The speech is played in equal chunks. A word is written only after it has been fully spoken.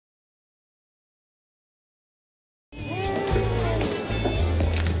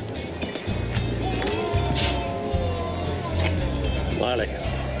Riley.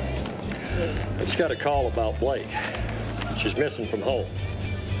 I just got a call about Blake. She's missing from home.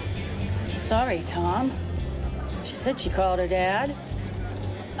 Sorry, Tom. She said she called her dad.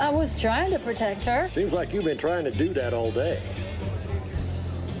 I was trying to protect her. Seems like you've been trying to do that all day.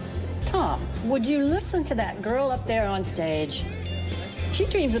 Tom, would you listen to that girl up there on stage? She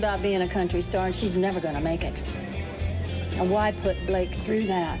dreams about being a country star, and she's never gonna make it. And why put Blake through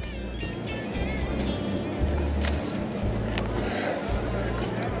that?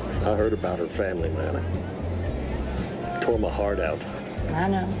 I heard about her family, man. It tore my heart out. I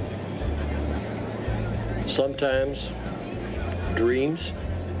know. Sometimes, dreams,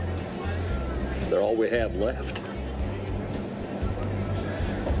 they're all we have left.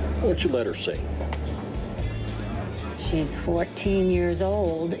 Why don't you let her sing? She's 14 years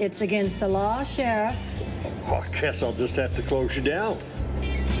old. It's against the law, Sheriff. Oh, I guess I'll just have to close you down.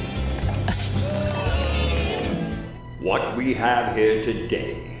 What we have here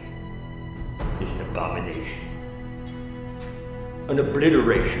today is an abomination, an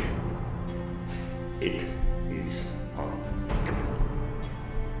obliteration. It is unthinkable.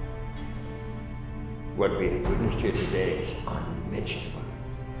 What we have witnessed here today is unmentionable.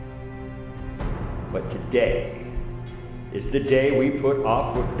 But today is the day we put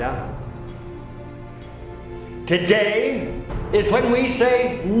our foot down. Today is when we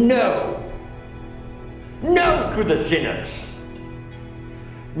say no. No to the sinners.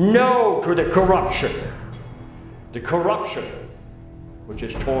 No to the corruption. The corruption which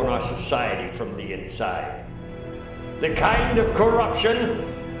has torn our society from the inside. The kind of corruption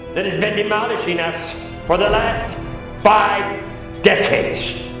that has been demolishing us for the last 5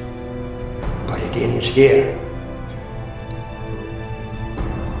 decades. But it ends here.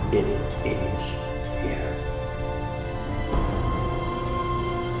 It ends here.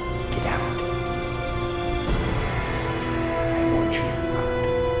 Get out. I want you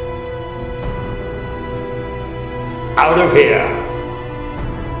out. Out of here.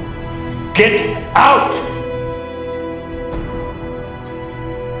 Get out!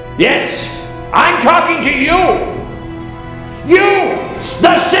 Yes, I'm talking to you! You,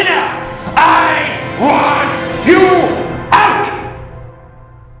 the sinner! I want you out!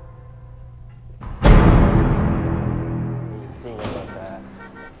 Seeing about that.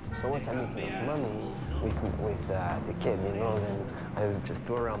 So once I make enough money with the kid, you know, then I would just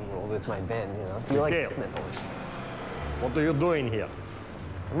tour around the world with my band, you know. You like nipples. What are you doing here?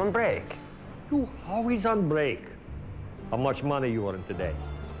 I'm on break. You always on break. How much money you earn today?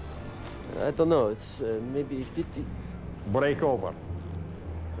 I don't know, it's maybe 50. Break over.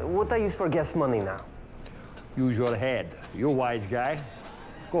 What I use for gas money now? Use your head. You wise guy.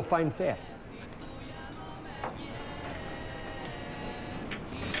 Go find fare.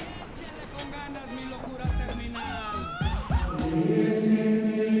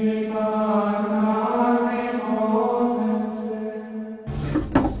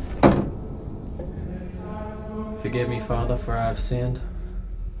 Forgive me, Father, for I have sinned.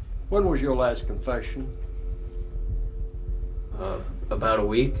 When was your last confession? About a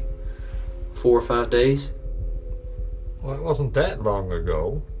week. 4 or 5 days. Well, it wasn't that long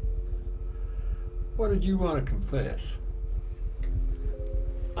ago. What did you want to confess?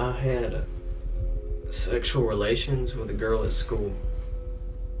 I had sexual relations with a girl at school.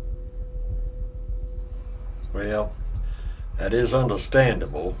 Well, that is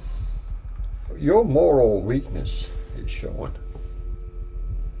understandable. Your moral weakness is showing.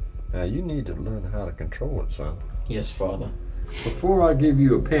 Now, you need to learn how to control it, son. Yes, Father. Before I give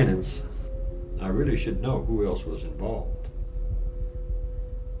you a penance, I really should know who else was involved.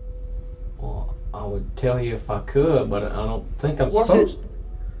 Well, I would tell you if I could, but I don't think I'm supposed. Was it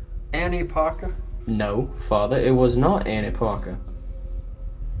Annie Parker? No, Father, it was not Annie Parker.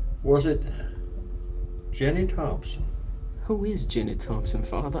 Was it Jenny Thompson? Who is Jenny Thompson,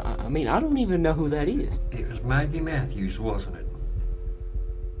 Father? I mean, I don't even know who that is. It was Maggie Matthews, wasn't it?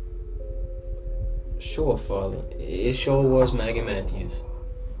 Sure, Father. It sure was Maggie Matthews.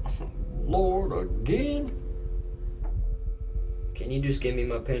 Lord, again? Can you just give me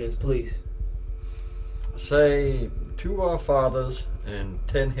my penance, please? Say 2 Our Fathers and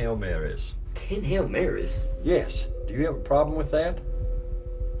 10 Hail Marys. 10 Hail Marys? Yes. Do you have a problem with that?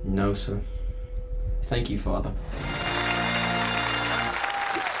 No, sir. Thank you, Father.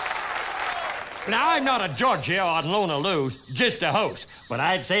 Now, I'm not a judge here on Loan or Lose, just a host. But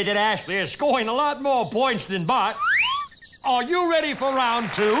I'd say that Ashley is scoring a lot more points than Bart. Are you ready for round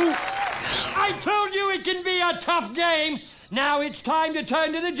 2? I told you it can be a tough game. Now it's time to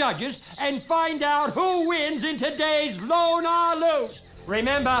turn to the judges and find out who wins in today's Loan or Lose.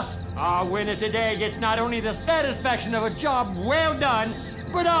 Remember, Our winner today gets not only the satisfaction of a job well done,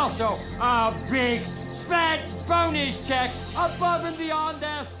 but also a big, fat bonus check above and beyond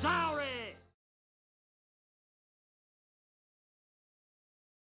their salary.